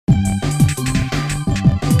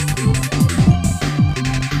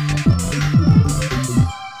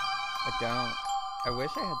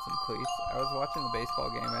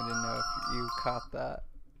caught that.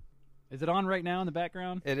 Is it on right now in the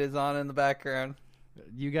background? It is on in the background.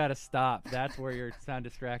 You got to stop. That's where you sound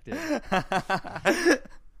distracted.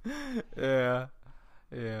 Yeah.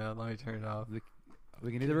 Yeah, let me turn it off.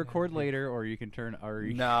 We can either record later, or you can turn.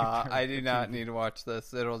 Nah, I do not need to watch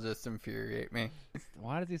this. It'll just infuriate me.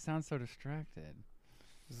 Why does he sound so distracted?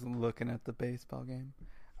 Just looking at the baseball game.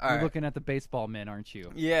 You're looking at the baseball men, aren't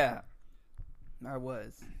you? Yeah, I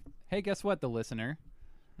was. Hey, guess what, the listener?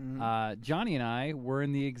 Mm-hmm. Johnny and I were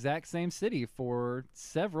in the exact same city for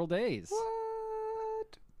several days.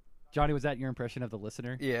 What? Johnny, was that your impression of the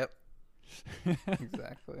listener? Yep.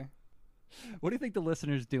 Exactly. What do you think the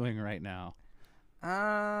listener's doing right now?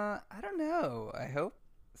 I don't know. I hope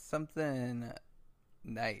something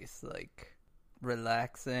nice, like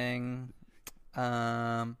relaxing.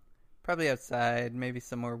 Probably outside, maybe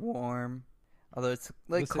somewhere warm. Although it's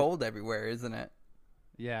like cold everywhere, isn't it?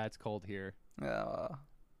 Yeah, it's cold here. Oh.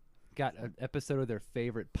 Got an episode of their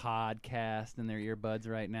favorite podcast in their earbuds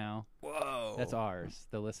right now. Whoa. That's ours,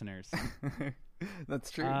 the listeners. That's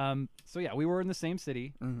true. So yeah, we were in the same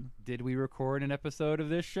city. Mm-hmm. Did we record an episode of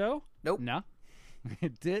this show? Nope. No.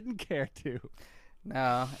 Didn't care to.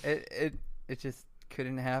 No, it just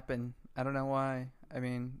couldn't happen. I don't know why. I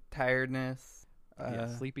mean, tiredness.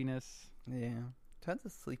 Sleepiness. Yeah, tons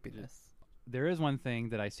of sleepiness. There is one thing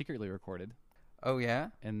that I secretly recorded. Oh, yeah?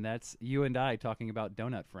 And that's you and I talking about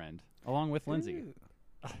Donut Friend, along with Lindsay.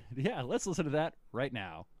 Yeah, let's listen to that right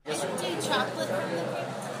now. Do chocolate from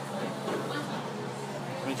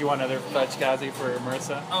the Did you want another fudge Kazi for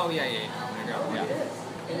Marissa? Oh, yeah. There you go. Yeah.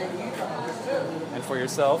 And for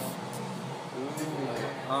yourself?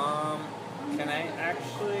 Can I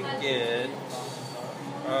actually get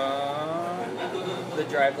the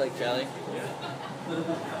dry Blake jelly?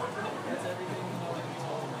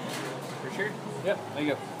 For sure? Yep, there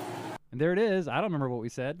you go. And there it is. I don't remember what we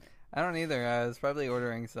said. I don't either. I was probably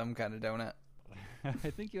ordering some kind of donut.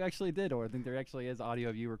 I think you actually did, or I think there actually is audio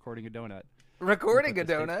of you recording a donut. Recording a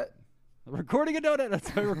donut? Recording a donut.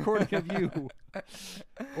 That's a recording of you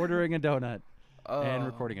ordering a donut and Oh.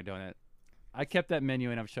 recording a donut. I kept that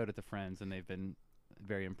menu and I've showed it to friends, and they've been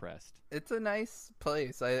very impressed. It's a nice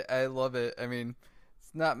place. I love it. I mean,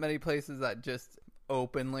 it's not many places that just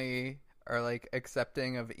openly are like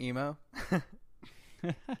accepting of emo.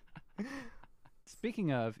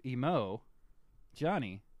 Speaking of emo,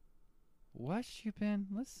 Johnny, what you been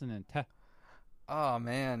listening to? Oh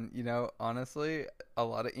man, honestly, a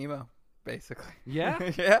lot of emo, basically.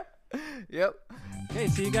 Yeah? Yeah. Yep. Okay,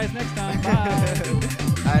 see you guys next time. Bye.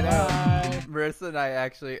 I know. Bye. Marissa and I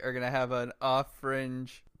actually are going to have an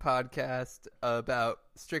off-fringe podcast about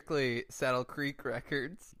strictly Saddle Creek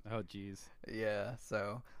records. Oh, jeez. Yeah,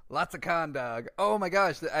 so lots of Con Dog. Oh my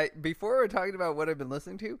gosh. Before we're talking about what I've been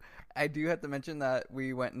listening to, I do have to mention that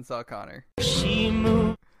we went and saw Connor.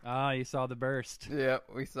 Ah, you saw the burst. Yeah,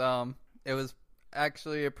 we saw him. It was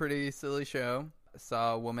actually a pretty silly show. I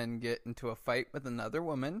saw a woman get into a fight with another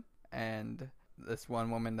woman, and this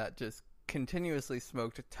one woman that just continuously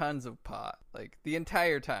smoked tons of pot, like the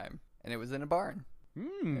entire time, and it was in a barn.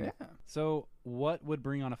 Yeah. So what would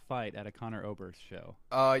bring on a fight at a Conor Oberst show?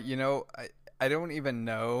 I don't even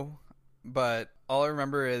know, but all I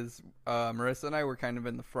remember is Marissa and I were kind of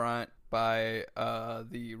in the front by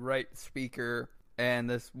the right speaker, and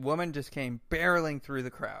this woman just came barreling through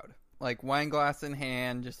the crowd, like wine glass in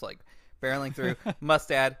hand, just like barreling through. Must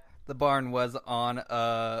add, the barn was on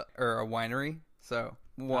a winery, so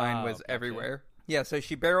wine was gotcha. everywhere. Yeah, so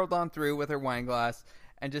she barreled on through with her wine glass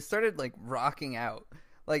and just started like rocking out,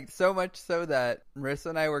 like so much so that Marissa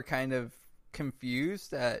and I were kind of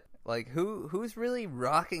confused at like who's really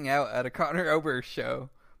rocking out at a Conor Oberst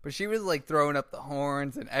show. But she was like throwing up the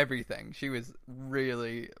horns and everything. She was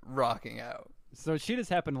really rocking out. So she just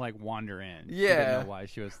happened to like wander in. Yeah. She didn't know why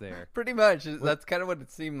she was there. Pretty much. That's kind of what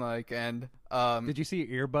it seemed like. And Did you see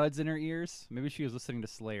earbuds in her ears? Maybe she was listening to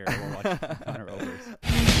Slayer while watching Conor Oberst.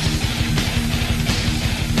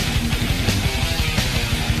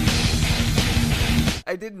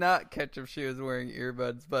 I did not catch if she was wearing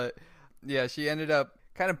earbuds, but yeah, she ended up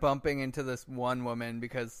kind of bumping into this one woman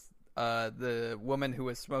because the woman who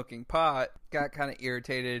was smoking pot got kind of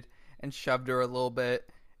irritated and shoved her a little bit,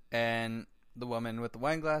 and the woman with the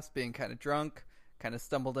wine glass, being kind of drunk, kind of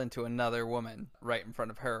stumbled into another woman right in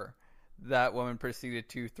front of her. That woman proceeded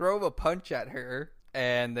to throw a punch at her,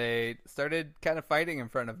 and they started kind of fighting in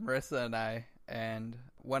front of Marissa and I, and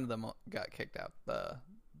one of them got kicked out,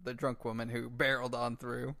 the drunk woman who barreled on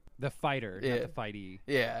through. The fighter, Yeah. not the fighty.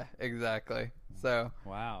 Yeah, exactly. So,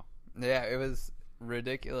 Wow. yeah, it was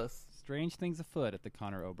ridiculous. Strange things afoot at the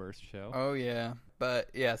Conor Oberst show. Oh, yeah. But,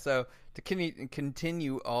 yeah, so to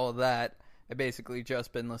continue all of that, I basically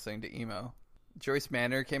just been listening to emo. Joyce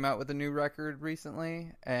Manor came out with a new record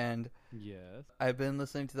recently, and Yes. I've been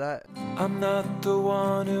listening to that. I'm not the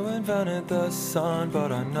one who invented the sun,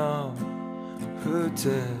 but I know who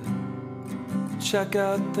did. Check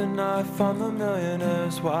out the knife on the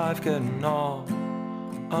millionaire's wife, getting all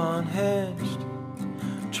unhinged,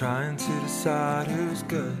 trying to decide who's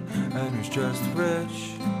good and who's just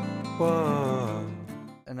rich. Whoa.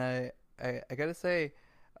 And I gotta say,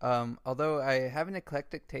 although I have an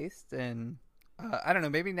eclectic taste, and I don't know,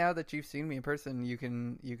 maybe now that you've seen me in person, you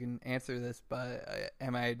can answer this, but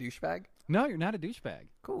am I a douchebag? No, you're not a douchebag.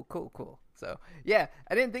 Cool. So, yeah,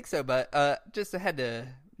 I didn't think so, but just had to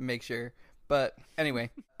make sure. But anyway,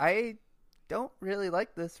 I don't really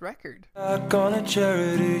like this record. Back on a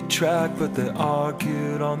charity track, but they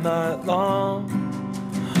argued all night long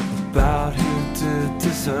about who did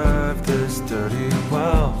deserve this dirty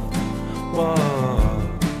wealth.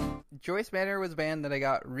 Whoa. Joyce Manor was a band that I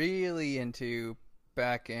got really into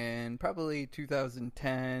back in probably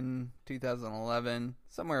 2010, 2011,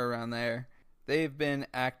 somewhere around there. They've been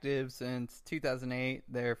active since 2008.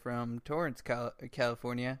 They're from Torrance,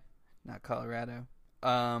 California, not Colorado.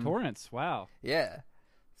 Torrance, wow. Yeah.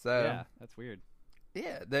 So Yeah, that's weird.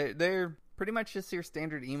 yeah, they're pretty much just your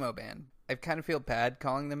standard emo band. I kind of feel bad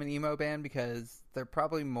calling them an emo band because they're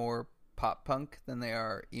probably more pop punk than they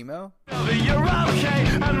are emo. You're okay,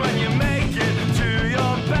 and when you make it to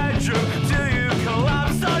your bedroom, do you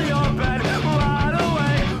collapse on your bed right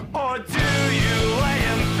away? Or do you lay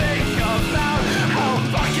and think about how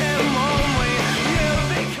fucking lonely you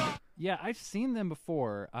become? Yeah, I've seen them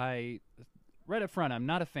before. Right up front, I'm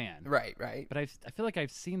not a fan. Right. But I feel like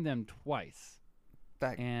I've seen them twice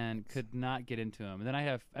Back and could not get into them. And then I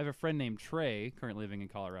have a friend named Trey, currently living in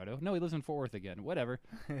Colorado. No, he lives in Fort Worth again. Whatever.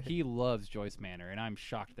 He loves Joyce Manor, and I'm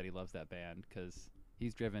shocked that he loves that band because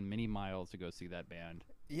he's driven many miles to go see that band.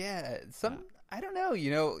 Yeah, I don't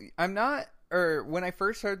know, I'm not, or when I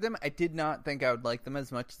first heard them, I did not think I would like them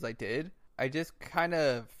as much as I did. I just kind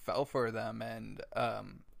of fell for them, and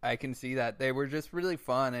I can see that they were just really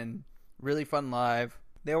fun and really fun live.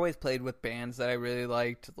 They always played with bands that I really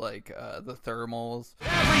liked, like the Thermals.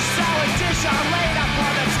 Every solid dish I laid up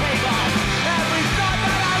on the table, every thought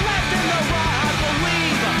that I left in the raw, I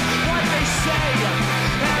believe what they say,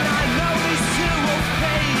 and I know these two will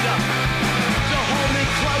fade. So hold me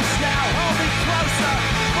close now, hold me closer,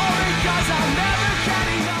 only 'cause I'm never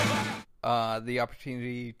getting over. The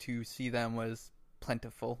opportunity to see them was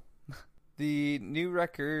plentiful. The new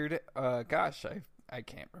record, I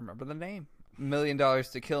can't remember the name. $1 Million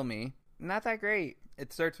to Kill Me. Not that great.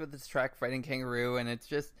 It starts with this track, Fighting Kangaroo, and it's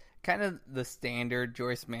just kind of the standard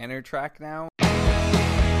Joyce Manor track now. I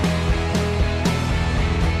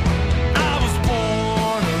was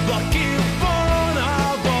born a lucky born, I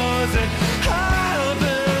wasn't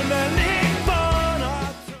having any fun.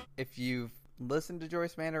 If you've listened to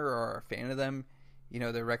Joyce Manor or are a fan of them,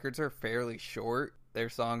 their records are fairly short. Their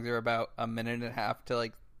songs are about 1.5 to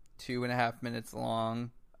like 2.5 minutes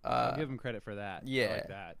long. I'll give them credit for that. yeah. I like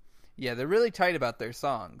that. Yeah, they're really tight about their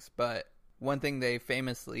songs, but one thing they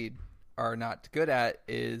famously are not good at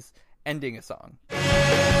is ending a song. You'll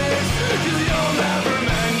never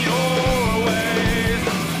mend your ways.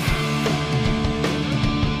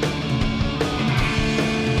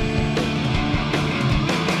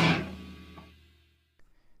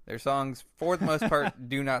 Their songs, for the most part,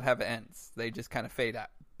 do not have ends. They just kind of fade out.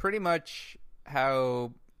 Pretty much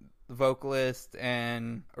how the vocalist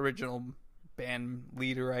and original band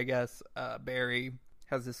leader, I guess, Barry,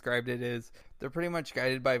 has described it is they're pretty much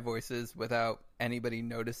guided by voices without anybody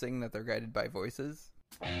noticing that they're guided by voices.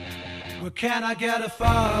 Where can I get a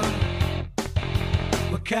phone?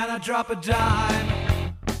 Where can I drop a dime?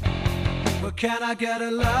 Where can I get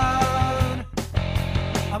a loan?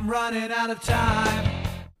 I'm running out of time.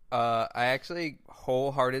 I actually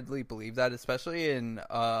wholeheartedly believe that, especially in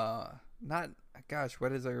now I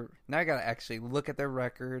gotta actually look at their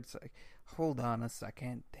records. Like, hold on a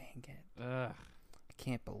second. Dang it. Ugh, I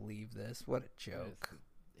can't believe this. What a joke.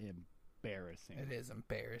 it's embarrassing. It is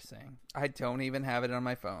embarrassing. I don't even have it on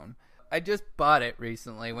my phone. I just bought it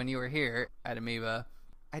recently when you were here at Amoeba.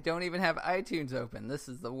 I don't even have iTunes open. This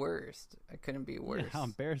is the worst. I couldn't be worse. Yeah, how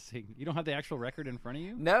embarrassing. You don't have the actual record in front of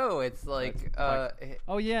you? No, it's like,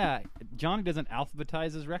 Oh, yeah. Johnny doesn't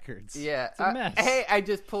alphabetize his records. yeah. It's a mess. Hey, I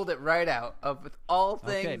just pulled it right out of with all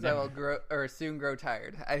things Okay, I never- will grow or soon grow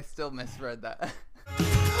tired. I still misread that.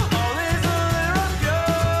 All is a little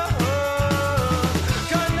good.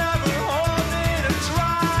 Can never hold me to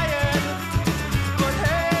trying. But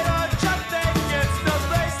hate or jumping, it's the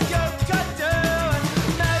best you can do. And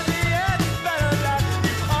maybe it's better that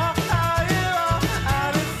you are how you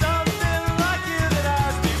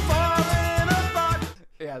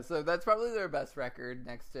so that's probably their best record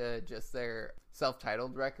next to just their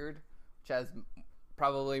self-titled record, which has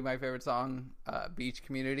probably my favorite song, Beach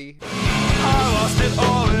Community. I lost it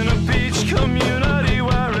all in a beach community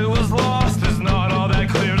where it was lost. Is not all that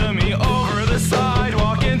clear to me. Over the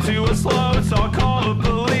sidewalk into a slow talk, call the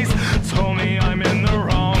police. Told me I'm in the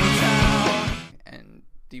wrong town. And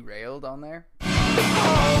Derailed on there.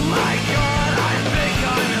 Oh my God, I think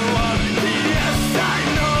I'm in love. Yes, I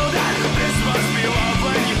know that this must be love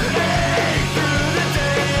when you hang through the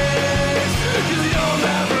days. 'Cause you'll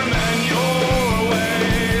never mend your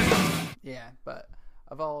ways. Yeah, but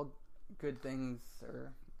of all good things,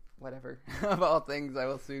 or whatever, of all things I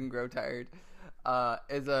will soon grow tired,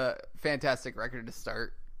 is a fantastic record to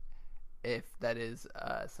start, if that is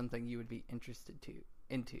something you would be interested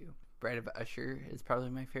into. Bride of Usher is probably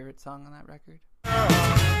my favorite song on that record.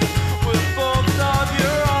 With both of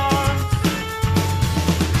your arms,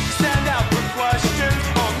 stand out for questions.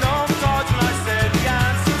 Oh no thoughts when I said the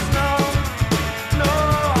answer's no. No,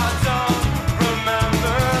 I don't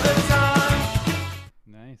remember the time.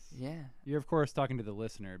 Nice. Yeah. You're of course talking to the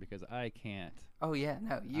listener because I can't. Oh yeah,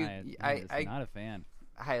 no, I'm I not a fan.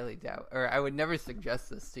 highly doubt, or I would never suggest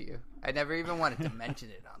this to you. I never even wanted to mention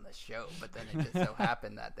it on the show, but then it just so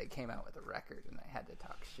happened that they came out with a record and I had to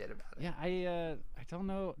talk shit about it. Yeah, I don't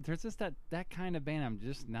know. There's just that kind of band I'm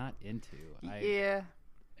just not into. Yeah.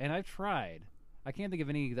 And I've tried. I can't think of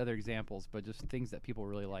any other examples, but just things that people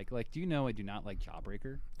really like. Like, do you know I do not like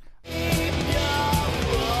Jawbreaker?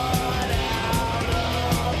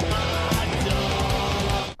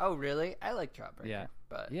 Oh, really? I like Jawbreaker. Yeah.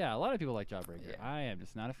 But Yeah, a lot of people like Jawbreaker. Yeah. I am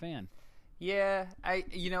just not a fan. yeah, I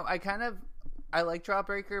like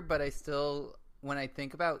Jawbreaker, but I still, when I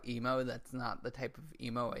think about emo, that's not the type of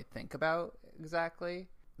emo I think about exactly,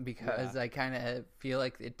 because I kind of feel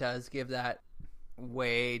like it does give that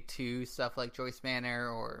way to stuff like Joyce Manor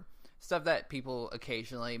or stuff that people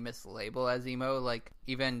occasionally mislabel as emo, like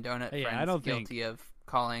even Donut Yeah, I Friends don't guilty of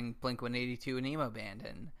calling Blink-182 an emo band,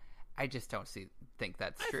 and I just don't think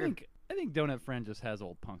that's true. I think Donut Friend just has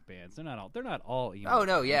old punk bands. They're not all emo. Oh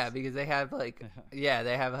no, bands. yeah, because they have like, yeah,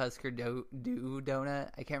 they have Husker Du Donut.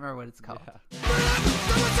 I can't remember what it's called. Yeah.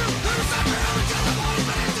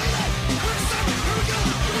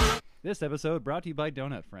 This episode brought to you by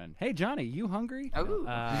Donut Friend. Hey Johnny, you hungry? Oh,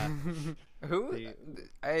 who? the-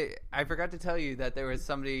 I forgot to tell you that there was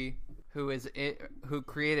somebody who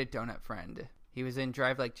created Donut Friend. He was in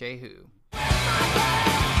Drive Like Jehu.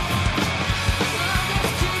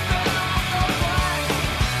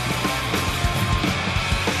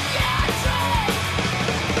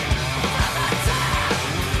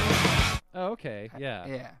 Oh, okay. Yeah.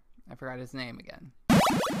 Yeah, I forgot his name again.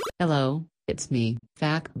 Hello, it's me,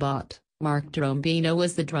 Factbot. Mark Trombino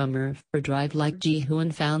was the drummer for Drive Like Jehu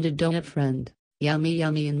and founded Donut Friend. Yummy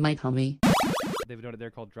yummy in my tummy. They've a donut there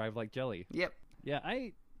called Drive Like Jelly. Yep. Yeah,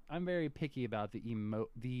 I'm very picky about the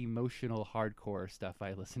emotional hardcore stuff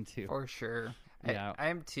I listen to. For sure. Yeah. I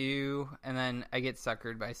am too, and then I get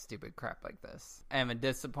suckered by stupid crap like this. I'm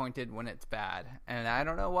disappointed when it's bad, and I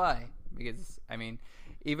don't know why. Because, I mean,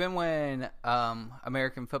 even when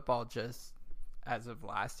American football just, as of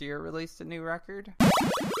last year, released a new record.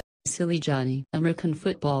 Silly Johnny. American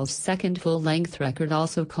football's second full-length record,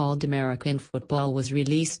 also called American Football, was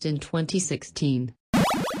released in 2016.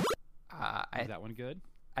 Is that one good?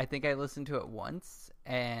 I think I listened to it once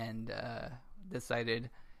and decided,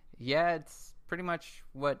 yeah, it's pretty much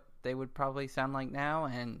what they would probably sound like now,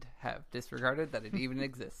 and have disregarded that it even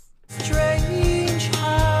exists. Strange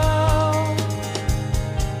how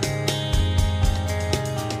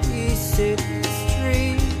these city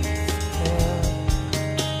streets tell.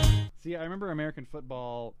 See, I remember American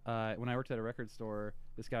football when I worked at a record store.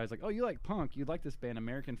 This guy was like, "Oh, you like punk? You'd like this band,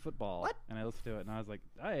 American Football." What? And I listened to it, and I was like,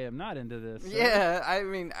 "I am not into this." Yeah, I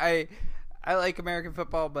mean, I like American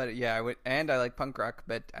football, but yeah, I would, and I like punk rock,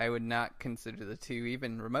 but I would not consider the two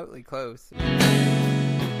even remotely close.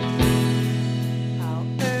 How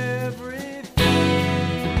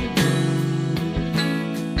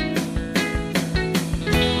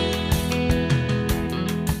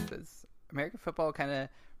American football kind of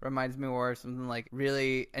reminds me more of something like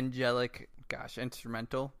really angelic,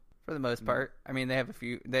 instrumental for the most part. I mean, they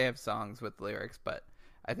have songs with lyrics, but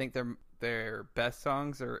I think their best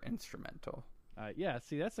songs are instrumental. Yeah.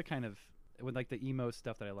 See, that's the kind of when like the emo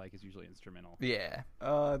stuff that I like is usually instrumental. Yeah.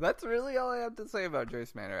 That's really all I have to say about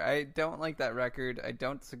Joyce Manor. I don't like that record. I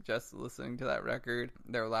don't suggest listening to that record.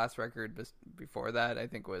 Their last record before that, I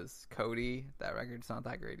think, was Cody. That record's not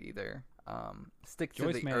that great either. Stick to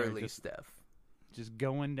Joyce the Manor early just- stuff. Just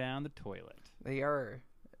going down the toilet. They are.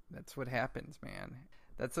 That's what happens, man.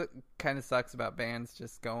 That's what kind of sucks about bands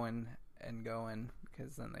just going and going,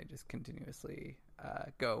 because then they just continuously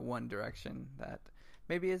go one direction that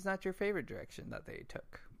maybe is not your favorite direction that they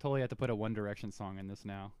took. Totally have to put a One Direction song in this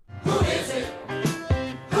now. Who is it?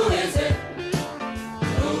 Who is it?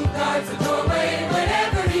 Who guards the doorway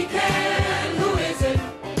whenever he can? Who is it?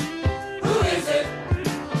 Who is it?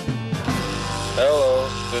 Hello,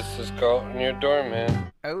 this is Carlton, your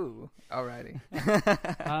doorman. Oh, alrighty.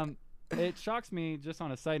 It shocks me, just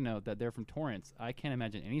on a side note, that they're from Torrance. I can't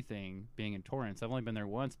imagine anything being in Torrance. I've only been there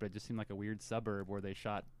once, but it just seemed like a weird suburb where they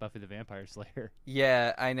shot Buffy the Vampire Slayer.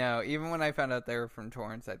 Yeah, I know. Even when I found out they were from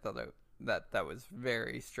Torrance, I thought that was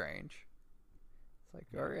very strange. It's like,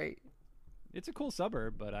 all right. It's a cool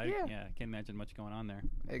suburb, but I Yeah. can't imagine much going on there.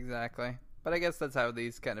 Exactly. But I guess that's how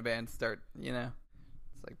these kind of bands start, you know.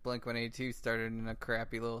 It's like Blink-182 started in a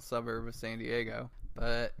crappy little suburb of San Diego.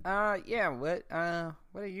 But yeah, what have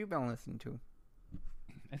you been listening to?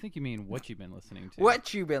 I think you mean what you've been listening to.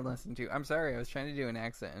 What you been listening to? I'm sorry, I was trying to do an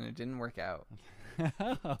accent and it didn't work out.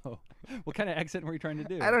 Oh. What kind of accent were you trying to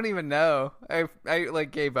do? I don't even know. I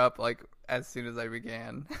like gave up like as soon as I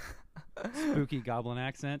began. Spooky goblin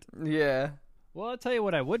accent. Yeah. Well, I'll tell you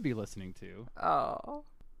what I would be listening to. Oh.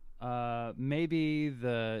 Maybe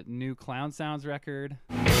the new Clown Sounds record.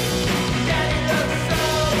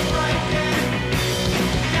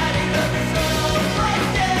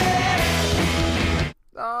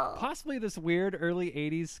 Oh. Possibly this weird early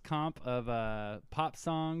 80s comp of pop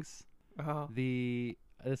songs. Oh.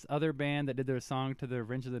 This other band that did their song to the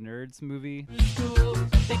Revenge of the Nerds movie. School,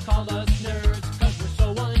 they call us nerds because we're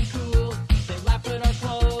so uncool. They laugh at our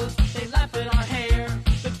clothes, they laugh at our hair.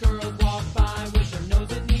 The girls walk by with their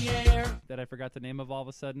nose in the air. That I forgot the name of all of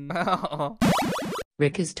a sudden. Oh.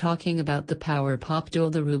 Rick is talking about the power pop duo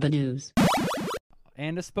the Rubenus.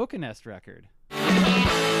 And a Spoken Nest record.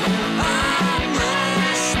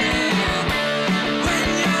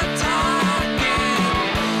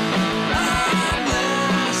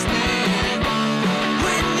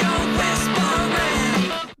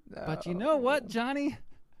 But you know what, Johnny?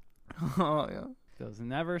 Oh, yeah. Those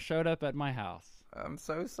never showed up at my house. I'm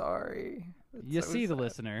so sorry. That's You so see, the sad.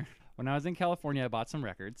 listener, when I was in California, I bought some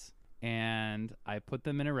records, and I put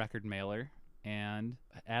them in a record mailer and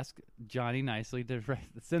asked Johnny nicely to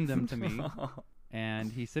send them to me. And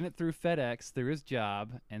he sent it through FedEx through his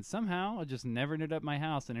job, and somehow it just never ended up at my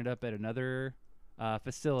house. Ended up at another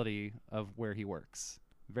facility of where he works.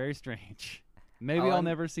 Very strange. Maybe I'll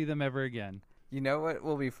never see them ever again. You know what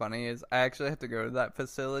will be funny is I actually have to go to that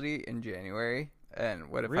facility in January, and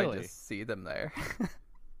what if I Really? just see them there?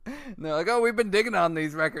 And they're like, oh, we've been digging on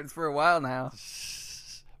these records for a while now.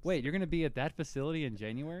 Wait, you're going to be at that facility in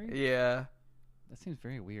January? Yeah, That seems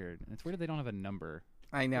very weird. It's weird that they don't have a number.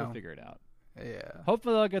 I know. We'll figure it out. Yeah.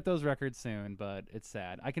 Hopefully I'll get those records soon, but it's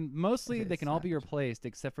sad. They It can is all be sad. replaced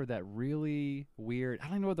except for that really weird, I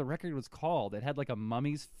don't even know what the record was called. It had like a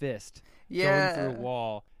mummy's fist Yeah. going through a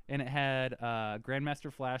wall, and it had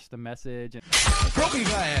Grandmaster Flash, The Message, and Broken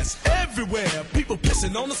glass everywhere. People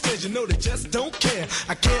pissing on the stage, you know they just don't care.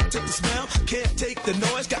 I can't take the smell, can't take the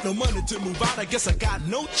noise. Got no money to move out, I guess I got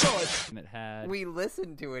no choice. it had... We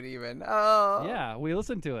listened to it even. Oh. Yeah, we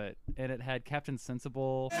listened to it, and it had Captain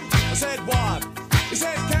Sensible. I said what? He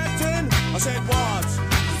said Captain. I said what?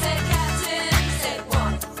 Said Captain, said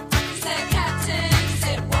what? Said Captain,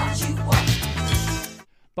 said what you want.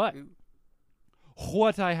 But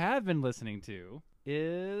what I have been listening to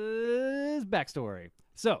is backstory.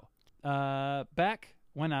 So, back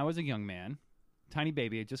when I was a young man, tiny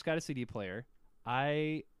baby, I just got a CD player.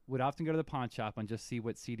 I would often go to the pawn shop and just see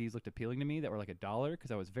what CDs looked appealing to me that were like $1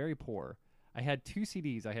 because I was very poor. I had 2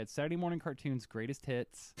 CDs. I had Saturday Morning Cartoons Greatest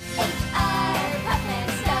Hits. H.I. Puffin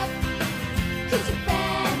stuff. Who's your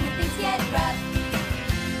friend when things get rough?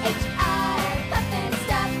 H.I. Puffin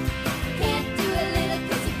stuff. Can't do a little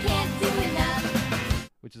 'cause you can't do enough.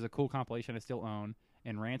 Which is a cool compilation I still own,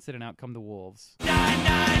 and Rancid and Out Come the Wolves.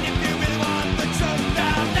 9-9 if you really want the truth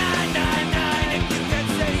now. 9-9-9 if you can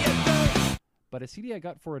say it through. But a CD I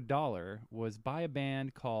got for $1 was by a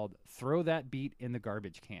band called Throw That Beat in the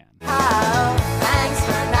Garbage Can. Oh, thanks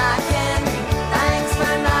for knocking. Thanks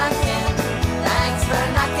for knocking. Thanks for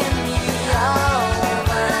knocking me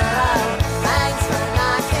over. Oh, thanks for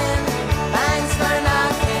knocking. Thanks for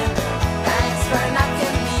knocking. Thanks for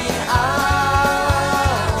knocking me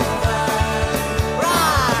over.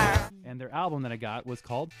 Roar! And their album that I got was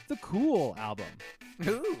called The Cool Album.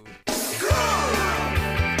 Ooh.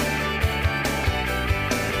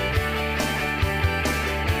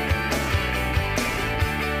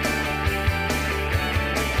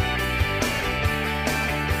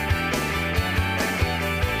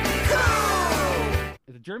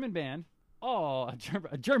 The German band, a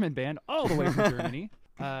German band all the way from Germany.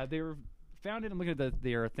 They were founded, I'm looking at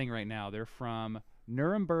their thing right now. They're from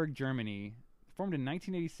Nuremberg, Germany, formed in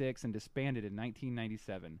 1986 and disbanded in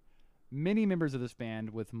 1997. Many members of this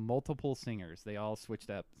band with multiple singers. They all switched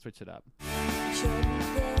it up. Shouldn't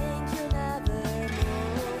think you never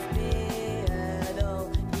moved me at all.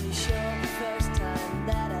 You sure the first time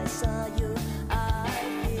that I saw you, I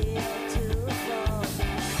feel too fall.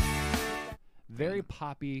 Very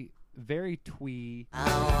poppy, very twee.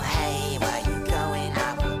 Oh, hey, where you going?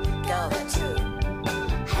 I will go with you.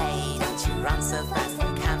 Hey, don't you run so fast,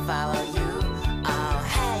 I can't follow you. Oh,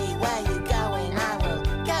 hey, where you going? I will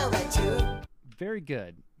go with you. Very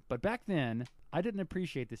good. But back then, I didn't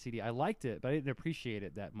appreciate the CD. I liked it, but I didn't appreciate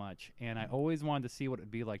it that much. And I always wanted to see what it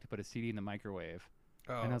would be like to put a CD in the microwave.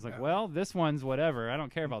 Oh, and I was like, well, this one's whatever. I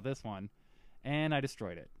don't care about this one. And I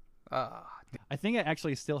destroyed it. I think I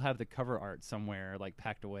actually still have the cover art somewhere, like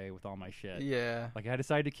packed away with all my shit. Yeah. Like I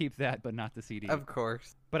decided to keep that, but not the CD. Of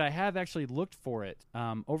course. But I have actually looked for it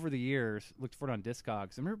over the years, looked for it on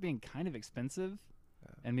Discogs. I remember it being kind of expensive.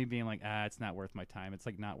 And me being like, it's not worth my time. It's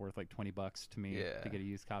like not worth like $20 to me to get a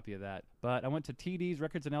used copy of that. But I went to TD's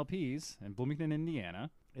Records and LPs in Bloomington, Indiana,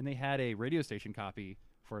 and they had a radio station copy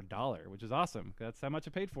for $1, which is awesome. That's how much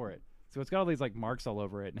I paid for it. So it's got all these like marks all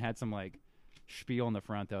over it and had some like spiel in the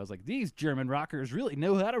front that was like, these German rockers really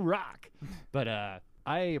know how to rock. But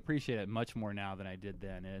I appreciate it much more now than I did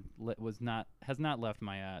then. It has not left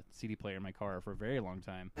my CD player in my car for a very long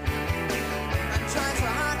time. I'm trying so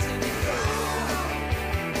hard to be cool.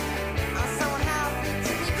 Oh, someone help me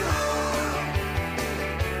to be cool.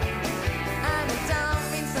 And it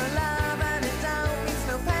don't mean no love, and it don't mean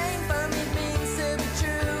no pain. For me, it means to be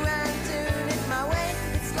true and doing it my way.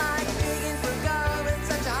 It's like digging for gold. It's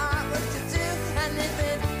such a hard work to do. And if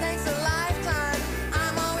it takes a lifetime,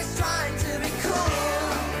 I'm always trying to be cool.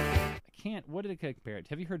 What did it compare it?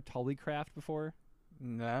 Have you heard Tullycraft before?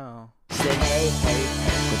 No. Said hey,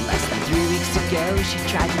 but less than 3 weeks ago she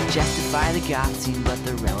tried to justify the goth scene, but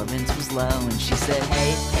the relevance was low. And she said,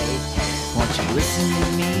 hey, won't you listen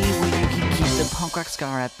to me? Well, you can keep the punk rock ska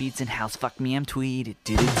rap beats and house fuck me, I'm tweed.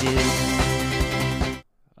 Do.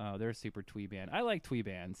 Oh, they're a super twee band. I like twee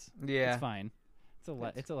bands. Yeah. It's fine.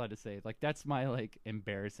 It's a lot to say. Like that's my like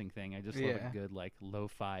embarrassing thing. I just love a good like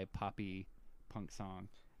lo-fi poppy punk song.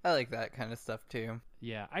 I like that kind of stuff too.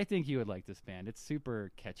 Yeah, I think you would like this band. It's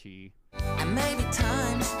super catchy. And maybe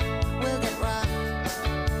times will get rough,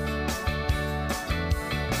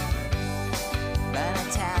 but I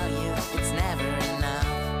tell you, it's never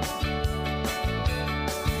enough.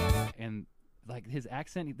 And like his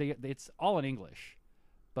accent, it's all in English,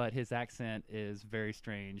 but his accent is very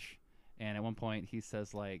strange. And at one point he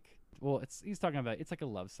says like, he's talking about, it's like a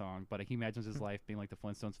love song, but he imagines his life being like the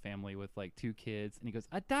Flintstones family with like 2 kids, and he goes,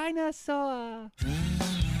 a dinosaur.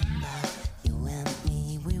 You and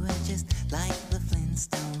me, we were just like the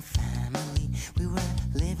Flintstone family. We were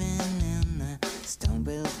living in the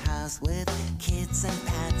stone-built house with kids and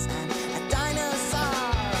pets and a dinosaur.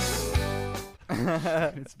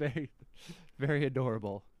 It's very, very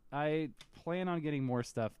adorable. I plan on getting more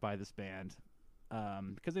stuff by this band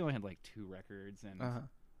because they only had like 2 records and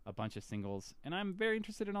a bunch of singles, and I'm very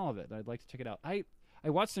interested in all of it. I'd like to check it out. I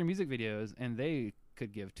watched their music videos, and they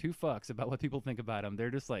could give 2 fucks about what people think about them. They're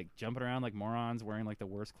just like jumping around like morons, wearing like the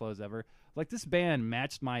worst clothes ever. Like this band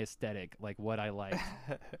matched my aesthetic, like what I liked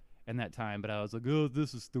in that time. But I was like, oh,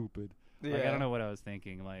 this is stupid. Yeah. Like I don't know what I was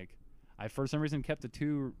thinking. Like I for some reason kept the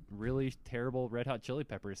 2 really terrible Red Hot Chili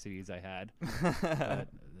Peppers CDs I had. But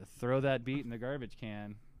throw that beat in the garbage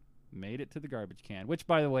can. Made it to the garbage can, which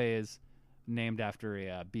by the way is named after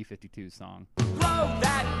a B-52 song. Throw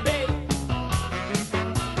that bait in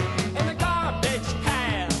the garbage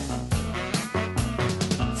can.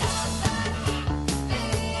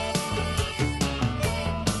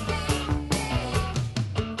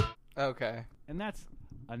 Okay. And that's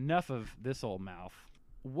enough of this old mouth.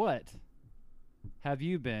 What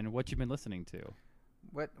you've been listening to?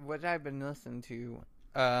 What I've been listening to.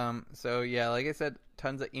 So yeah, like I said,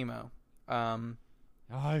 tons of emo.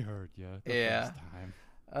 I heard you. First time.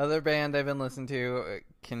 Other band I've been listening to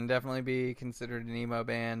can definitely be considered an emo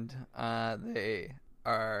band. They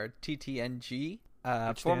are TTNG.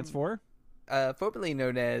 Which stands for? Formerly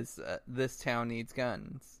known as This Town Needs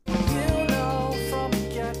Guns. You know from the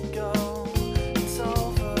get-go it's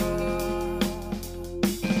over.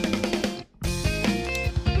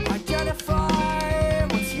 Identify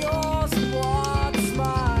what's yours and what's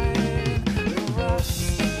mine. The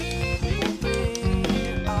rest will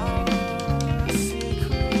be our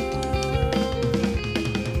secret.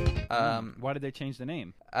 Why why did they change the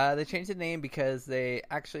name? They changed the name because they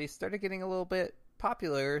actually started getting a little bit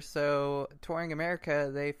popular. So touring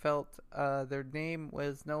America, they felt their name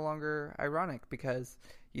was no longer ironic because,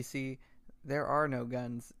 you see, there are no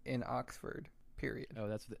guns in Oxford. Period. Oh,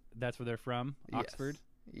 that's where they're from? Oxford?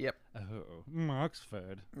 Yes. Yep. Oh,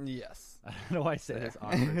 Oxford. Yes. I don't know why I say this.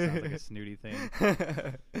 Oxford sounds like a snooty thing.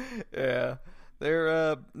 Yeah.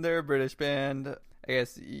 They're a British band. I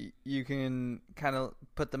guess you can kind of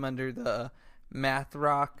put them under the math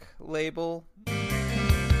rock label.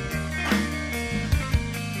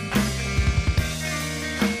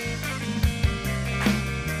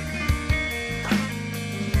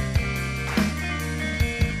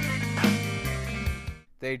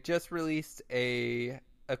 They just released a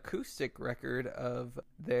acoustic record of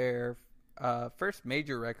their first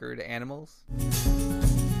major record, Animals.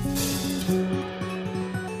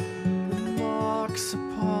 Marks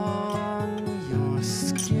upon your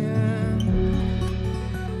skin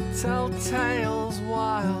tell tales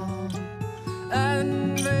wild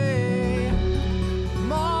and vain,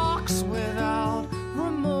 marks without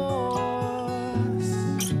remorse.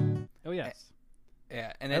 Oh, yes.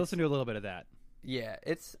 Yeah, and I listened to a little bit of that. Yeah,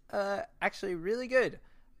 it's actually really good.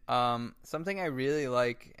 Something I really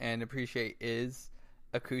like and appreciate is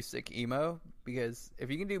acoustic emo, because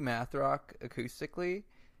if you can do math rock acoustically,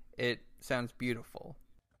 it sounds beautiful.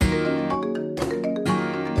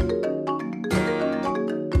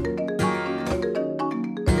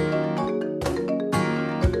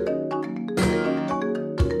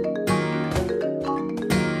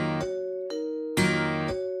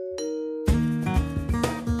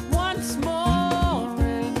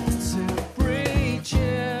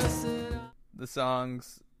 The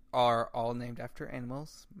songs are all named after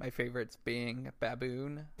animals, my favorites being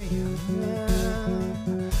Baboon.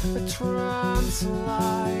 A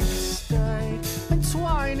trance-like state,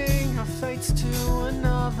 entwining our fates to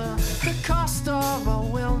another. The cost of our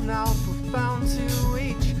will now profound to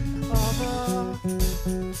each other.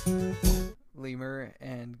 Lemur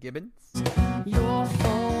and Gibbons. Your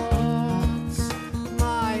thoughts,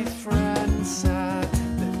 my friend, said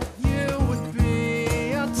that you would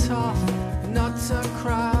be a tough nut to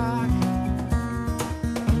crack.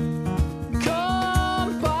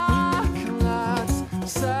 Come back, let's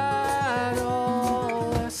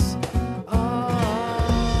settle this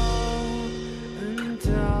up and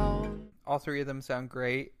down. All three of them sound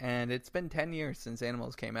great, and it's been 10 years since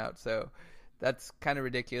Animals came out, so that's kind of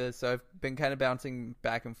ridiculous. So I've been kind of bouncing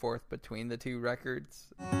back and forth between the two records.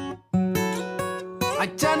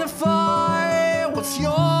 Identify what's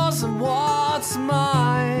yours and what's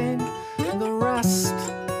mine. The rest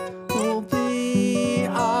will be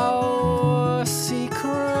our secret.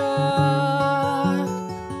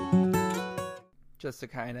 Just to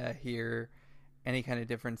kind of hear any kind of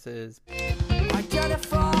differences.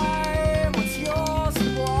 Identify what's yours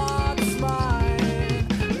and what's mine.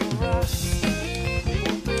 The rest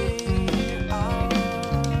will be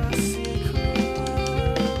our secret.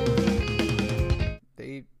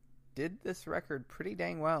 They did this record pretty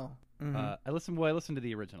dang well. I listened to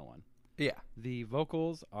the original one. Yeah. The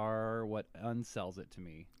vocals are what unsells it to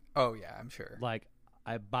me. Oh, yeah, I'm sure. Like,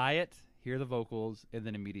 I buy it, hear the vocals, and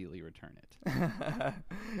then immediately return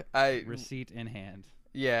it. Receipt in hand.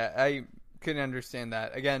 Yeah, I couldn't understand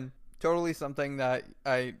that. Again, totally something that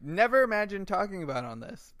I never imagined talking about on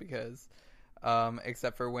this, because,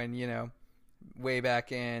 except for when, way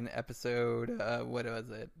back in episode, what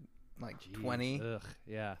was it? Like 20? Ugh,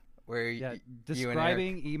 yeah. Where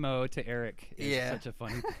describing emo to Eric is such a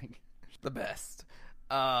funny thing. The best.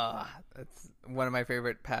 That's one of my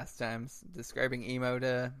favorite pastimes, describing emo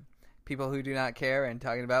to people who do not care and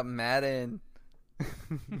talking about Madden.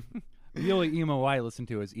 The only emo I listen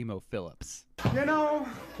to is Emo Phillips. You know,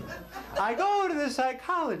 I go to the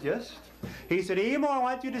psychologist. He said, Emo, I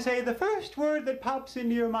want you to say the first word that pops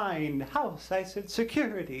into your mind. House. I said,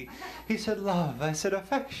 security. He said, love. I said,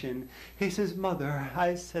 affection. He says, mother.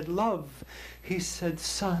 I said, love. He said,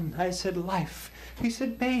 son. I said, life. He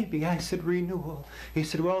said, baby. I said, renewal. He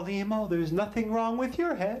said, well, Emo, there's nothing wrong with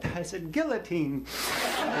your head. I said, guillotine.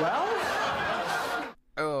 Well?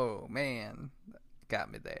 Oh, man.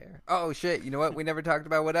 Got me there. Oh, shit. You know what? We never talked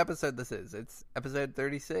about what episode this is. It's episode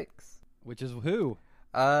 36. Which is who?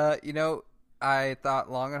 I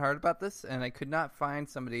thought long and hard about this, and I could not find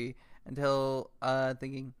somebody until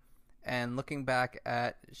thinking and looking back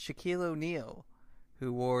at Shaquille O'Neal,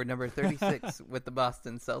 who wore number 36 with the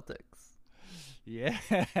Boston Celtics. Yeah.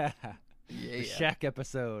 The Shaq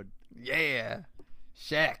episode. Yeah.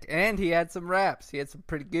 Shaq. And he had some raps. He had some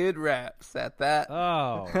pretty good raps at that.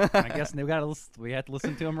 Oh, I guess we have to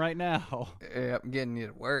listen to him right now. Yeah, I'm getting you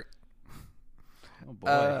to work. Oh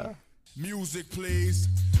boy. Music, please.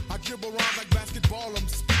 I dribble around like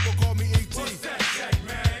basketballums. People call me 18. What's that, Shaq,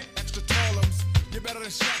 man? Extra tallums. You're better than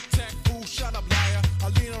Shaq Tech, fool. Shut up, liar. I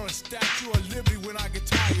lean on a statue of liberty when I get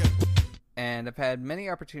tired. And I've had many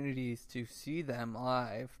opportunities to see them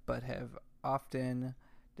live, but have often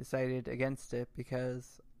decided against it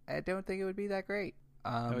because I don't think it would be that great.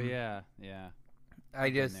 Oh yeah.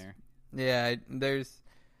 There's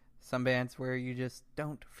some bands where you just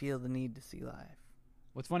don't feel the need to see live.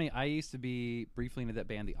 What's funny, I used to be briefly into that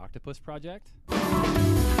band, The Octopus Project. I'm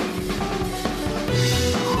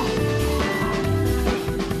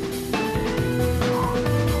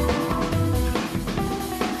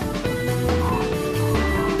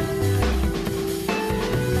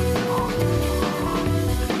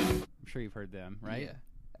sure you've heard them, right?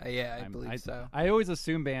 Yeah, I believe so. I always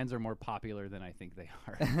assume bands are more popular than I think they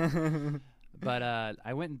are. But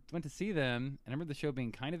I went to see them, and I remember the show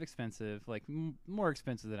being kind of expensive, like more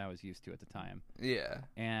expensive than I was used to at the time. Yeah.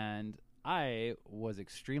 And I was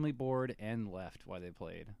extremely bored and left while they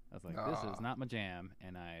played. I was like, this is not my jam,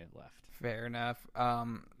 and I left. Fair enough. I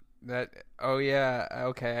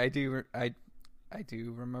do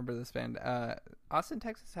remember this band. Austin,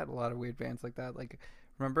 Texas had a lot of weird bands like that. Like,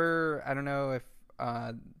 remember, I don't know if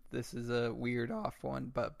this is a weird off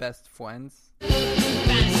one, but Best Friends.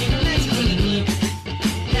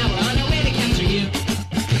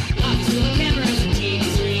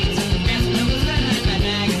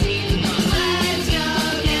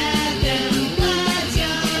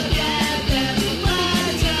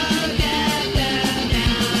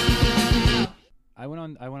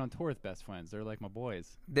 I went on tour with Best Friends. They're like my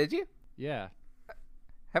boys. Did you? Yeah.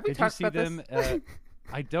 Have we talked about them?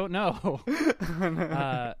 I don't know.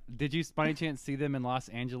 Did you, by any chance, see them in Los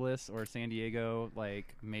Angeles or San Diego,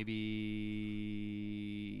 like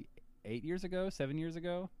maybe 7 years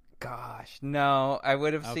ago? Gosh, no. I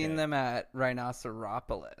would have seen them at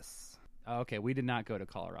Rhinoceropolis. Okay, we did not go to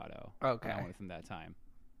Colorado. Okay. I went with them that time.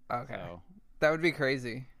 Okay. So, that would be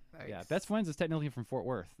crazy. Yeah, Best Friends is technically from Fort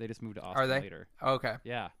Worth. They just moved to Austin Are they? later. Okay.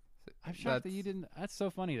 Yeah. I'm shocked that you didn't. That's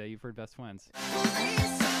so funny that you've heard Best Friends.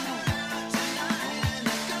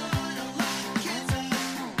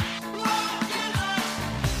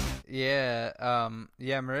 Yeah,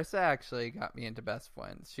 Marissa actually got me into Best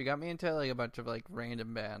Friends. She got me into like a bunch of like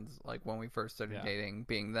random bands, like when we first started dating,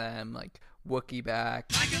 being them, like Wookie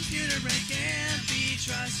Back. My computer brain can't be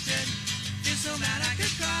trusted. Feel so mad I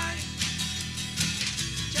could cry.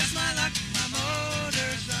 Just my luck, my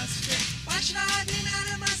motor's rusted. Why should I be mad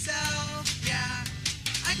at myself? Yeah,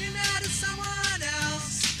 I can be mad at someone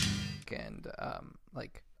else.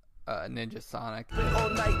 And Ninja Sonic. All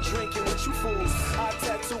night drinking with you fools. I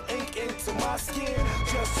tattoo ink into my skin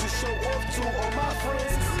just to show off to all my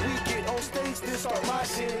friends. We get on stage, this are my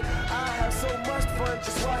shit. I have so much fun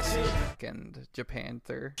just watching. And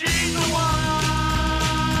Japanther. She's the one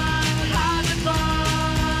having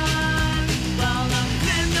fun. Well, I'm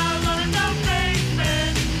sitting alone in the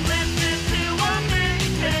basement, listening to a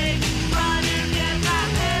mixtape, trying to get my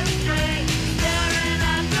head straight, staring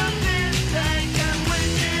at the mistake and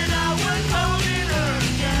wishing I was holding her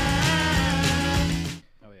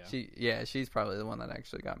again. She's probably the one that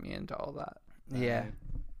actually got me into all that. Yeah.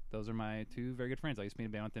 Those are my two very good friends. I used to be in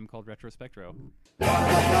a band with them called Retro Spectro.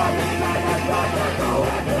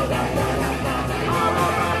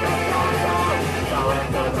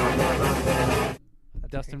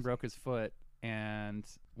 Dustin broke his foot, and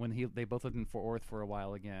when they both lived in Fort Worth for a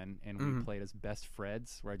while again, and we played as Best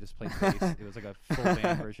Freds, where I just played bass. It was like a full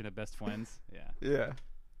band version of Best Friends. Yeah. Yeah.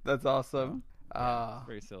 That's awesome.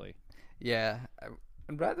 Very silly. Yeah.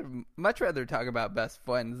 I'd much rather talk about Best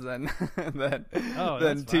Friends than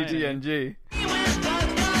that's TTNG.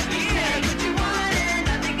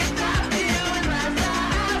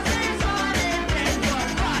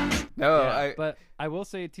 No, yeah, but I will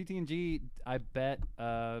say TTNG. I bet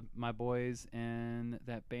my boys in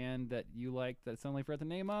that band that you like, that suddenly forgot the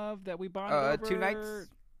name of, that we bonded over. 2 Nights.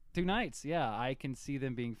 2 Nights. Yeah, I can see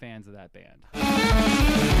them being fans of that band.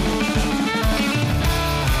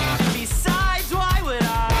 Besides, why would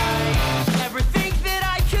I ever think that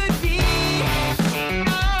I could be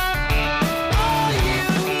all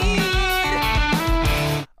you need?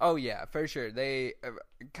 Oh yeah, for sure. They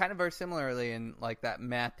kind of are similarly in like that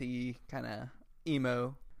mathy kind of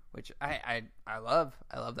emo, which I love.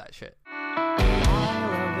 I love that shit. I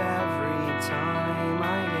love every time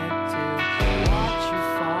I get to watch you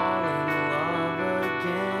fall in love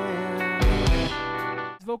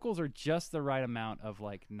again. His vocals are just the right amount of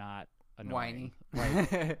like not annoying. Whiny.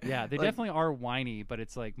 Like, yeah, they definitely are whiny, but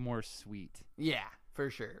it's like more sweet. Yeah, for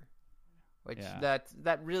sure. which Yeah.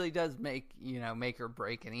 that really does make or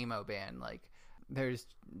break an emo band. Like, there's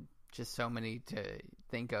just so many to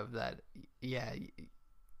think of that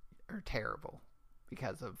are terrible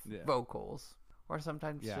because of vocals, or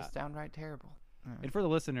sometimes just downright terrible. And for the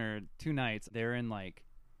listener, 2 nights they're in like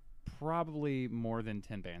probably more than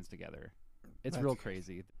 10 bands together. It's That's real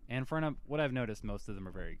crazy. And for what I've noticed, most of them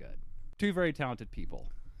are very good. 2 very talented people.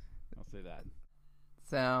 I'll say that.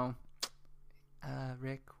 So,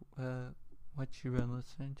 Rick, what you been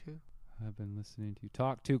listening to? I've been listening to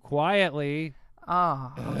Talk Too Quietly.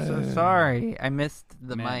 Oh, I'm so sorry. I missed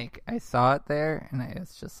the Man. mic. I saw it there, and I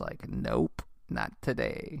was just like, nope, not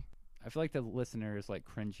today. I feel like the listener is like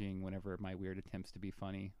cringing whenever my weird attempts to be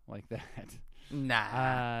funny like that.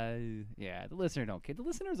 Nah. Yeah, the listener don't care. The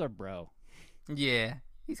listener's our bro. Yeah,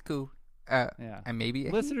 he's cool. Yeah. And maybe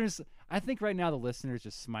listeners. I think right now the listener's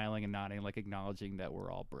just smiling and nodding, like acknowledging that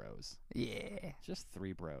we're all bros. Yeah. Just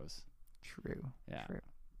 3 bros. True. Yeah. True.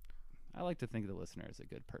 I like to think the listener is a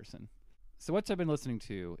good person. So what I've been listening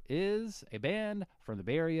to is a band from the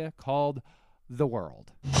Bay Area called The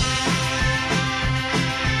World.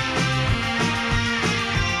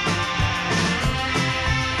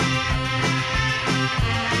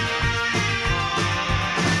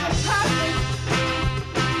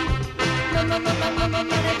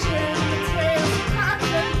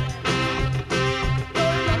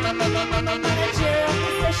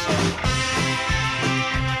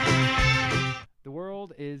 The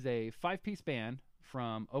World is a 5-piece band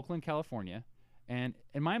from Oakland, California. And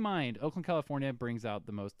in my mind, Oakland, California brings out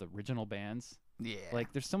the most original bands. Yeah.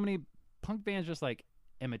 Like, there's so many punk bands just, like,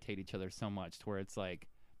 imitate each other so much to where it's, like,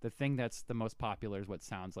 the thing that's the most popular is what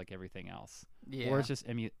sounds like everything else. Yeah. Or it's just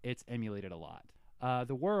it's emulated a lot.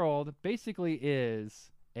 The World basically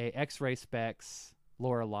is a X-Ray Specs,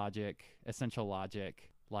 Laura Logic, Essential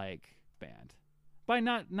Logic, like, band. By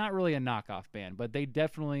not really a knockoff band, but they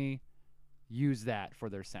definitely use that for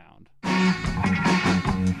their sound.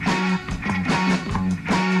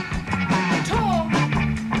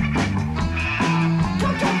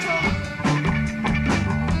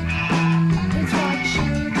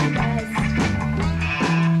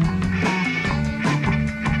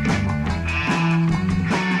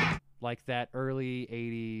 Like that early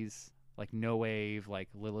 80s, like No Wave, like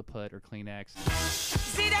Lilliput or Kleenex.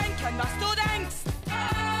 Sie denken, was du denkst.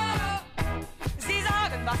 Sie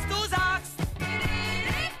sagen, was du sagst.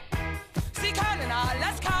 Sie können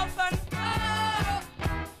alles kaufen.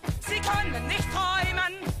 Sie können nicht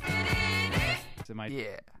träumen.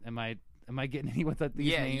 Am I getting any with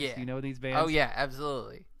these names? Yeah. Do you know these bands? Oh yeah,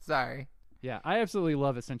 absolutely. Sorry. Yeah, I absolutely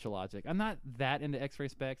love Essential Logic. I'm not that into X-Ray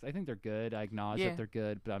Specs. I think they're good. I acknowledge that they're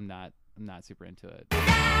good, but I'm not super into it.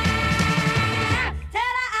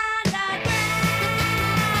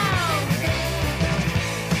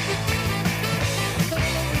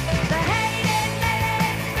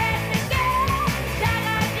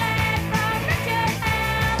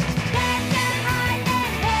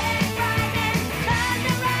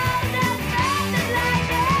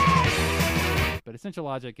 But Essential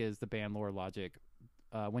Logic is the band Laura Logic.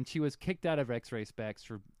 When she was kicked out of X-Ray Specs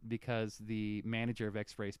because the manager of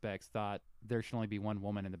X-Ray Specs thought there should only be one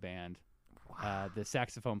woman in the band, the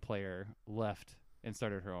saxophone player left and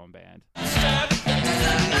started her own band.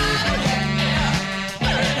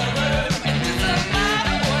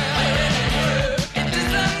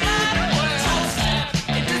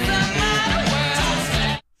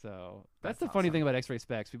 So that's the funny thing about X-Ray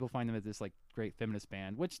Specs. People find them as this like great feminist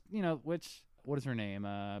band, which what is her name?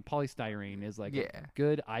 Polystyrene is like a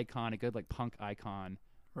good icon, a good like punk icon,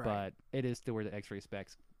 but it is still where the X-Ray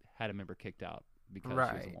Specs had a member kicked out because she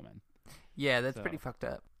was a woman. Yeah, that's pretty fucked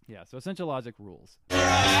up. Yeah, so Essential Logic rules.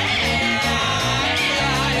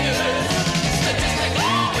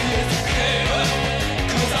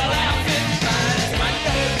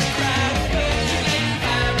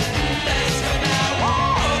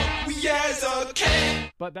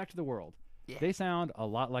 But back to The World. Yeah. They sound a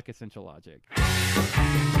lot like Essential Logic.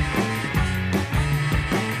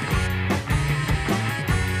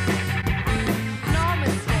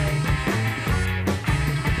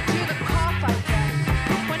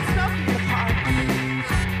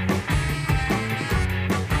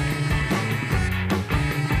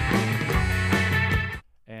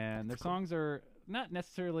 And their songs are not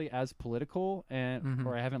necessarily as political, and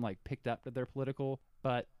or I haven't like picked up that they're political,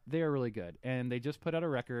 but they are really good. And they just put out a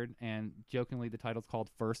record, and jokingly the title's called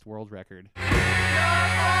First World Record.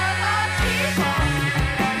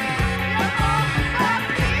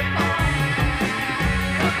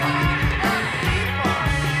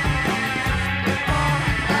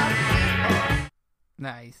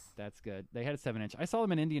 Nice. Nice. That's good. They had a 7-inch. I saw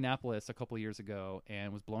them in Indianapolis a couple years ago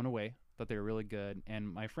and was blown away. Thought they were really good.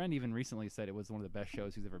 And my friend even recently said it was one of the best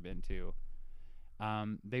shows he's ever been to.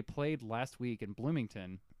 They played last week in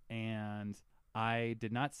Bloomington, and I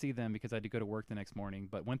did not see them because I had to go to work the next morning,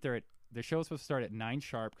 but went there the show was supposed to start at 9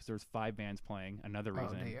 sharp because there was 5 bands playing. Another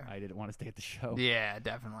reason I didn't want to stay at the show. Yeah,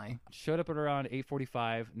 definitely. Showed up at around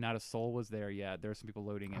 8:45. Not a soul was there yet. There were some people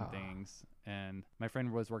loading in things. And my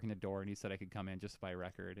friend was working the door, and he said I could come in just to buy a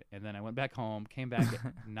record. And then I went back home, came back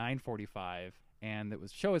at 9:45, and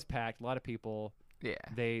show was packed. A lot of people. Yeah.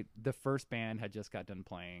 The first band had just got done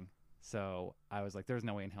playing. So I was like, there's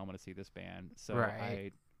no way in hell I'm going to see this band. So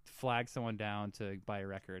I flagged someone down to buy a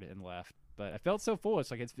record and left. But I felt so foolish.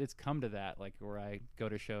 Like it's come to that, like where I go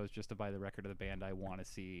to shows just to buy the record of the band I want to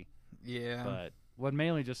see. Yeah. But would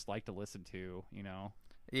mainly just like to listen to, you know.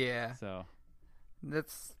 Yeah. So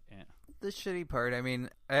that's the shitty part. I mean,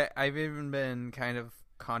 I've even been kind of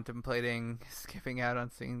contemplating skipping out on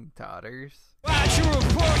seeing Daughters.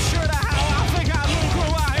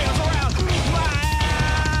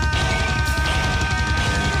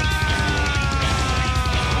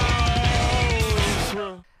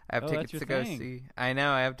 I have tickets to go see. I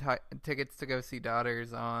know. I have tickets to go see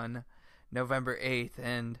Daughters on November 8th,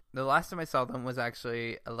 and the last time I saw them was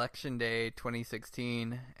actually Election Day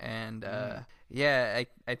 2016, and I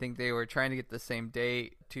think they were trying to get the same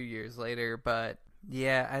date 2 years later, but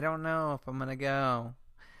yeah, I don't know if I'm gonna go.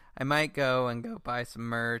 I might go and go buy some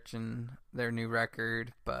merch and their new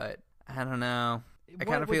record, but I don't know. I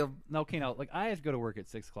kind of feel okay. Now, like I have to go to work at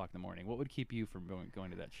 6 o'clock in the morning. What would keep you from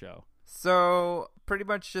going to that show? So pretty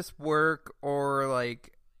much just work or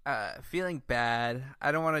like feeling bad.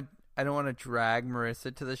 I don't want to drag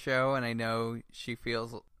Marissa to the show, and I know she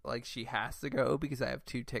feels like she has to go because I have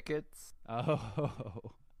 2 tickets.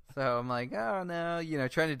 Oh. So I'm like, oh no,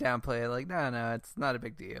 trying to downplay it. Like, no, it's not a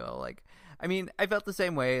big deal. Like, I mean, I felt the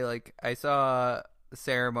same way. Like, I saw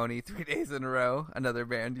Ceremony 3 days in a row, another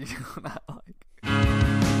band you do not like.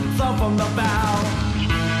 So from the bow,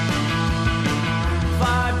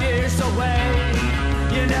 5 years away,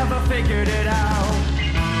 you never figured it out.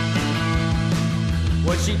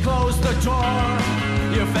 When she closed the door,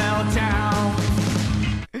 you fell down.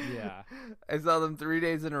 Yeah. I saw them 3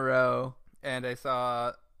 days in a row, and I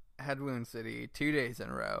saw Head Wound City 2 days in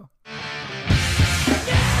a row.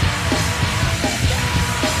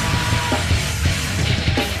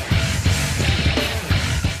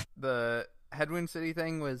 The Head Wound City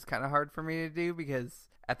thing was kind of hard for me to do because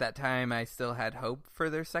at that time I still had hope for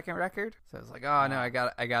their second record. So I was like, oh no, I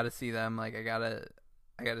got to see them. Like I got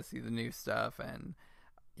to see the new stuff. And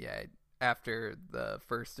yeah, after the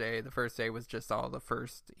first day was just all the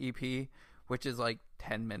first EP, which is like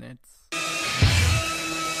 10 minutes.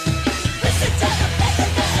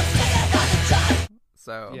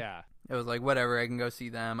 So yeah, it was like, whatever, I can go see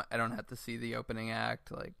them. I don't have to see the opening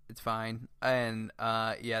act. Like, it's fine. And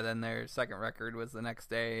then their second record was the next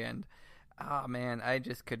day, and oh man, I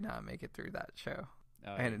just could not make it through that show.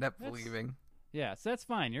 I ended up leaving. Yeah, so that's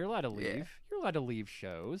fine. You're allowed to leave. Yeah. You're allowed to leave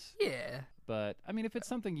shows. Yeah. But I mean, if it's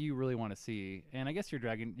something you really want to see, and I guess you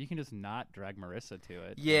can just not drag Marissa to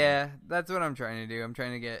it. Yeah, that's what I'm trying to do. I'm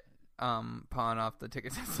trying to get pawn off the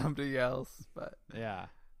tickets to somebody else, but yeah.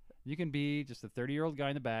 You can be just a 30-year-old guy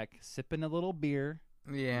in the back sipping a little beer.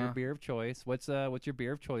 Yeah. Your beer of choice. What's your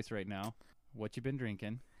beer of choice right now? What you been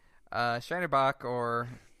drinking? Shiner Bock, or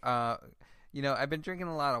I've been drinking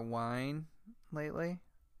a lot of wine lately.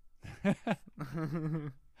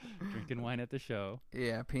 Drinking wine at the show.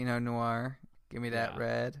 Yeah, Pinot Noir. Give me that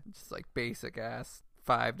red. Just like basic ass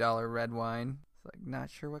 $5 red wine. It's like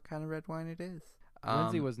not sure what kind of red wine it is.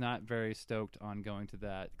 Lindsay was not very stoked on going to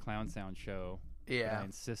that Clown Sound show. Yeah. I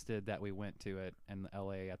insisted that we went to it in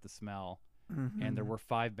LA at the Smell. Mm-hmm. And there were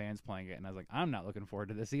 5 bands playing it, and I was like, I'm not looking forward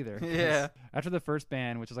to this either. Yeah. After the first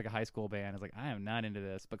band, which was like a high school band, I was like, I am not into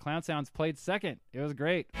this. But Clown Sounds played second. It was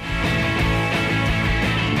great. I'm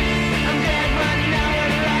dead, but now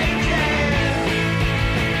I'm right there.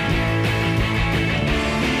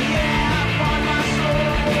 Yeah, I found my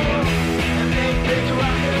soul, and they picked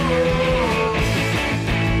rock and roll.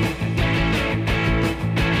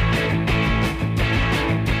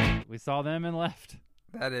 We saw them and left.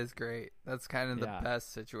 That is great. That's kind of the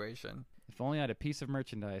best situation. If only I had a piece of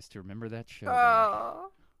merchandise to remember that show.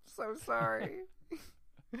 Oh, so sorry.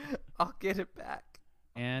 I'll get it back.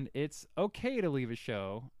 And it's okay to leave a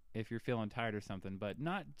show if you're feeling tired or something, but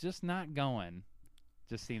not going.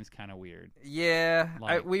 Just seems kind of weird. Yeah,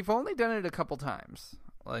 we've only done it a couple times.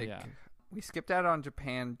 Like, Yeah. we skipped out on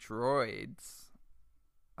Japan Droids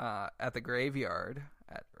at the Graveyard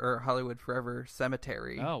or Hollywood Forever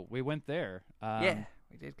Cemetery. Oh, we went there. Yeah,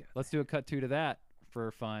 We did go. Let's do a cut 2 to that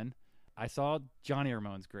for fun. I saw Johnny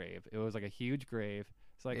Ramone's grave. It was like a huge grave.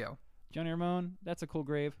 It's like, Yeah. Johnny Ramone, that's a cool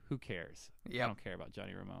grave. Who cares? Yep. I don't care about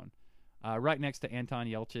Johnny Ramone. Right next to Anton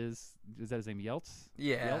Yelch's, is that his name? Yelts?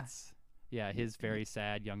 Yeah. Yelts? Yeah, his very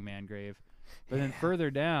sad young man grave. But then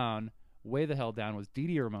further down, way the hell down, was Dee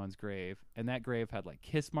Dee Ramone's grave. And that grave had like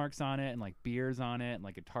kiss marks on it and like beers on it and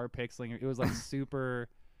like guitar pick slinger. It was like super,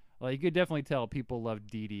 like you could definitely tell people loved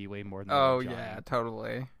Dee Dee way more than they Oh loved Johnny. yeah,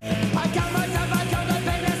 totally.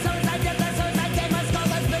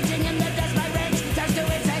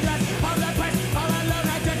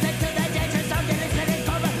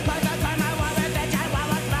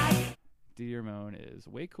 Dee Dee Ramone is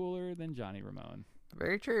way cooler than Johnny Ramone.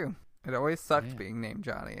 Very true. It always sucked being named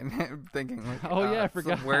Johnny and thinking like, Oh, yeah, I it's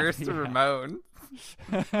forgot. the worst Yeah. Ramone.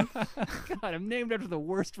 God, I'm named after the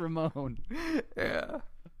worst Ramone. Yeah.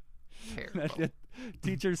 Terrible.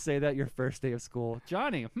 Teachers say that your first day of school.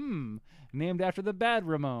 Johnny, named after the bad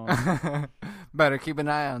Ramone. Better keep an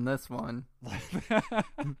eye on this one.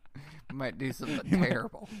 Might do something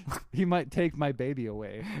terrible. He might take my baby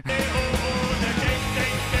away.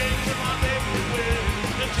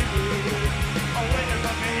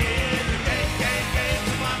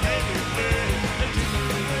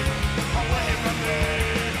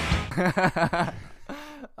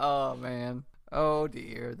 Oh man. Oh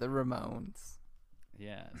dear, the Ramones.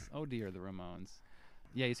 Yes. Oh dear, the Ramones.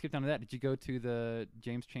 Yeah, you skipped on to that. Did you go to the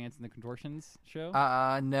James Chance and the Contortions show?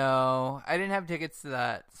 No. I didn't have tickets to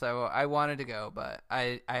that, so I wanted to go, but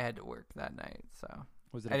I had to work that night, so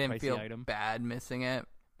Was it a I didn't pricey feel item? bad missing it.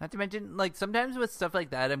 Not to mention, like, sometimes with stuff like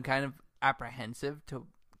that, I'm kind of apprehensive to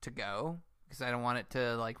go because I don't want it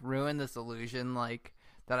to like ruin this illusion like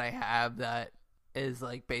that I have that is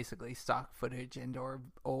like basically stock footage and or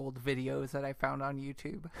old videos that I found on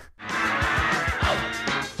YouTube.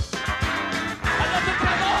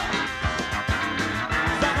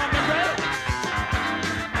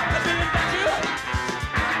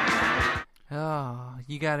 Oh,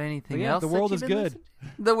 you got anything But yeah, else? the that world you've is been good. listening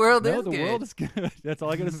to? The world No, is the good. world is good. That's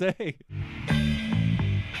all I gotta say.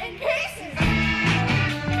 In pieces.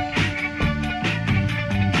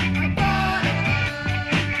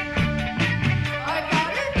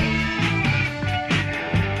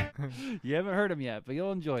 You haven't heard them yet, but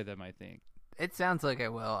you'll enjoy them, I think. It sounds like I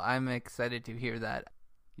will. I'm excited to hear that.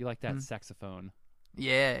 You like that saxophone.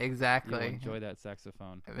 Yeah, You'll exactly. enjoy that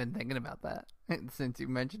saxophone. I've been thinking about that since you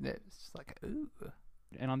mentioned it. It's just like, ooh.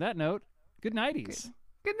 And on that note, good nighties.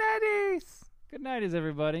 Good nighties. Good nighties,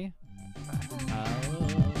 everybody.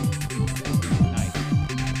 Night.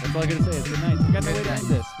 That's all I gotta say is good night. We got no way to end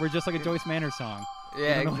this. We're just like a Joyce Manor song.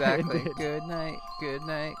 Yeah, We don't know how to end exactly. it. Good night, good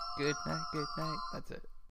night, good night, good night. That's it.